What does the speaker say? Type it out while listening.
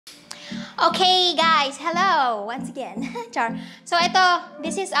Okay, guys, hello once again. Char. So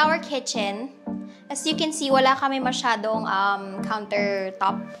this is our kitchen. As you can see, wala kami masyadong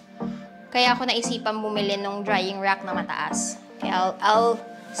countertop. Kaya ako naisipan bumili ng drying rack na mataas. Kaya I'll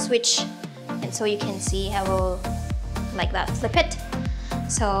switch, and so you can see, I will like that, flip it.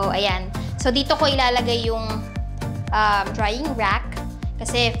 So ayan. So dito ko ilalagay yung drying rack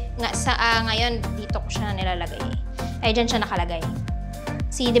kasi ngayon dito ko siya nilalagay. Ay, dyan siya nakalagay.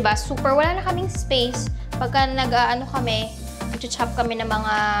 See, diba? Super, wala na kaming space. Pagka kami, nag-chop kami ng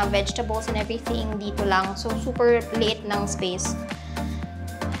mga vegetables and everything dito lang. So, super liit ng space.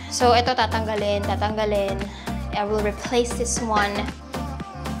 So, ito tatanggalin. I will replace this one.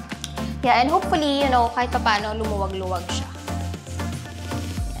 Yeah, and hopefully, you know, kahit paano, lumuwag-luwag siya.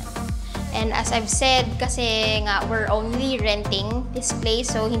 And as I've said, kasi nga, we're only renting this place.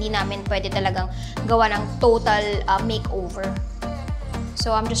 So, hindi namin pwede talagang gawa ng total makeover.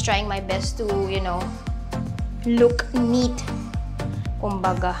 So, I'm just trying my best to, you know, look neat,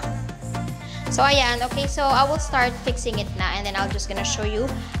 kumbaga. So, ayan. Okay, so I will start fixing it na, and then I'll just gonna show you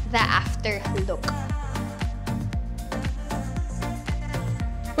the after look.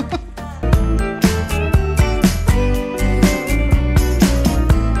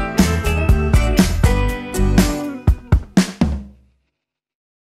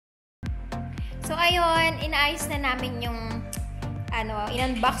 So, ayun, inaayos na namin yung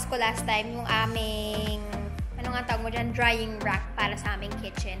in-unbox ko last time yung aming, tawag mo dyan, drying rack para sa aming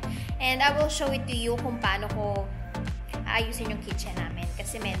kitchen. And I will show it to you kung paano ko aayusin yung kitchen namin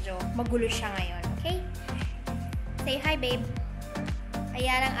kasi medyo magulo siya ngayon, okay? Say hi, babe.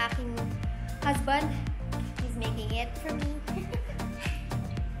 Ayan ang aking husband. He's making it for me.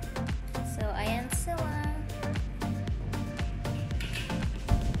 So, ayan sila.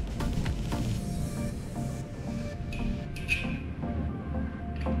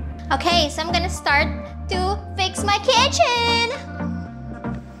 Okay, so I'm gonna start to fix my kitchen.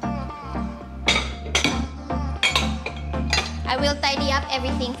 I will tidy up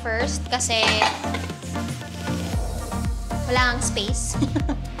everything first kasi wala ang space.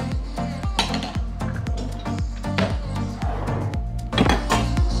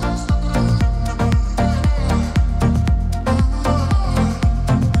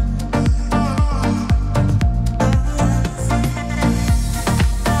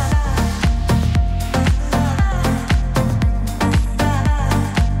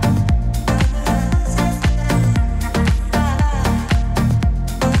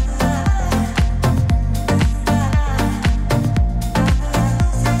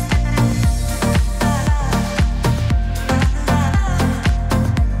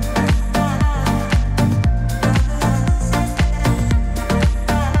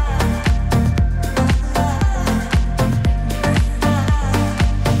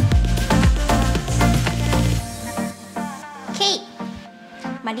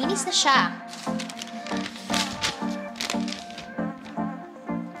 Malinis na siya.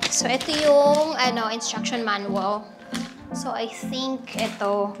 So, ito yung instruction manual. So, I think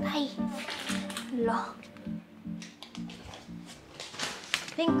ito... Ay! Hala.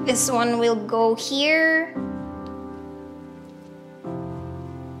 I think this one will go here.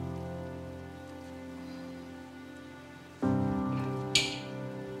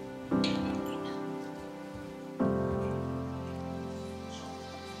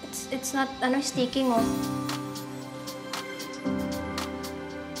 It's not, sticking, oh.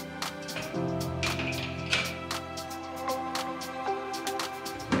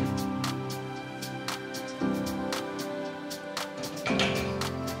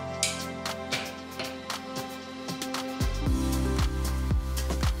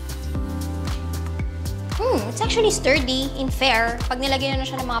 It's actually sturdy, in fair. Pag nilagyan na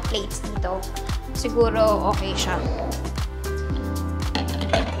siya ng mga plates dito, siguro okay siya.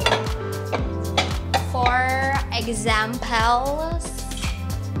 For examples,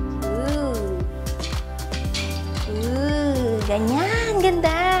 ganyan,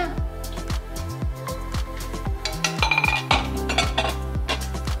 ganda.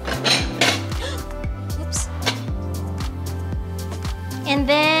 Oops. And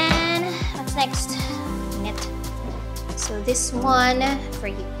then, what's next? Knit. So this one for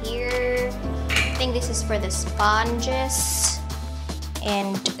you here. I think this is for the sponges.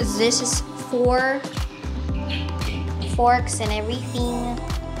 And this is for forks and everything.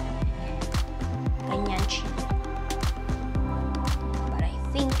 Ganyan siya. But I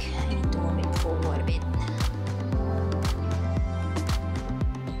think I need to move it forward a bit.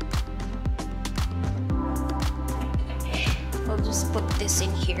 I'll just put this in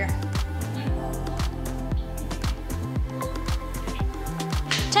here.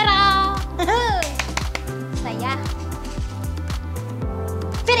 Ta-da!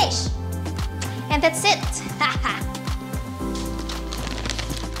 And that's it.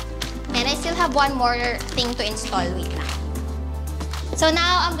 And I still have one more thing to install. Wait lang. So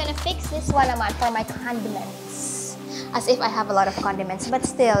now I'm gonna fix this one naman for my condiments. As if I have a lot of condiments, but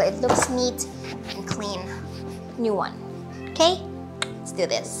still, it looks neat and clean. New one. Okay? Let's do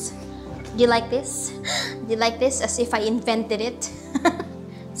this. Do you like this? Do you like this? As if I invented it.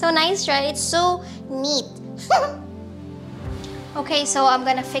 So nice, right? It's so neat. Okay, so I'm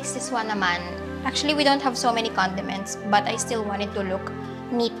gonna fix this one naman. Actually, we don't have so many condiments, but I still want it to look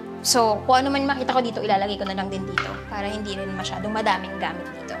neat. So, kung ano man makita ko dito, ilalagay ko na lang din dito para hindi rin masyadong madaming gamit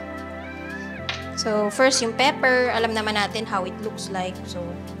dito. So, first yung pepper. Alam naman natin how it looks like. So,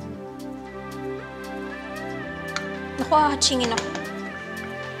 naku, hatsingin ako.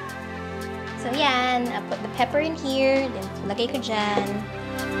 So, yan. I put the pepper in here. Then, lagay ko dyan.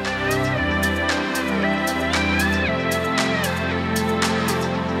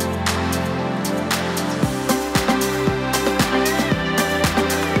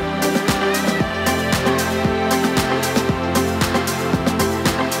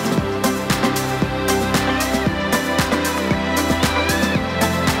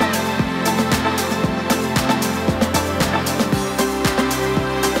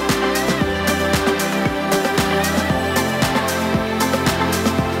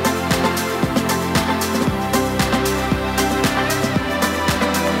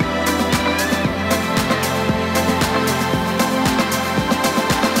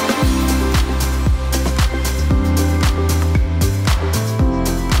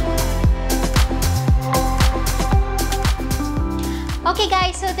 Okay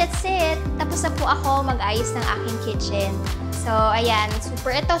guys, so that's it. Tapos na po ako mag-ayos ng aking kitchen. So, ayan.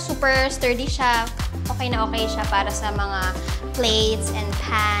 Super sturdy siya. Okay na okay siya para sa mga plates and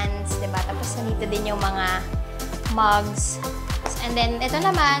pans, diba? Tapos nandito din yung mga mugs. And then, ito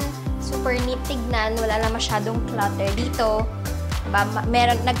naman, super neat tignan. Wala na masyadong clutter dito. Diba?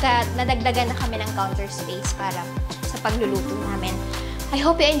 Nadagdagan na kami ng counter space para sa pagluluto namin. I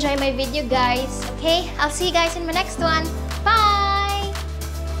hope you enjoy my video, guys. Okay? I'll see you guys in my next one.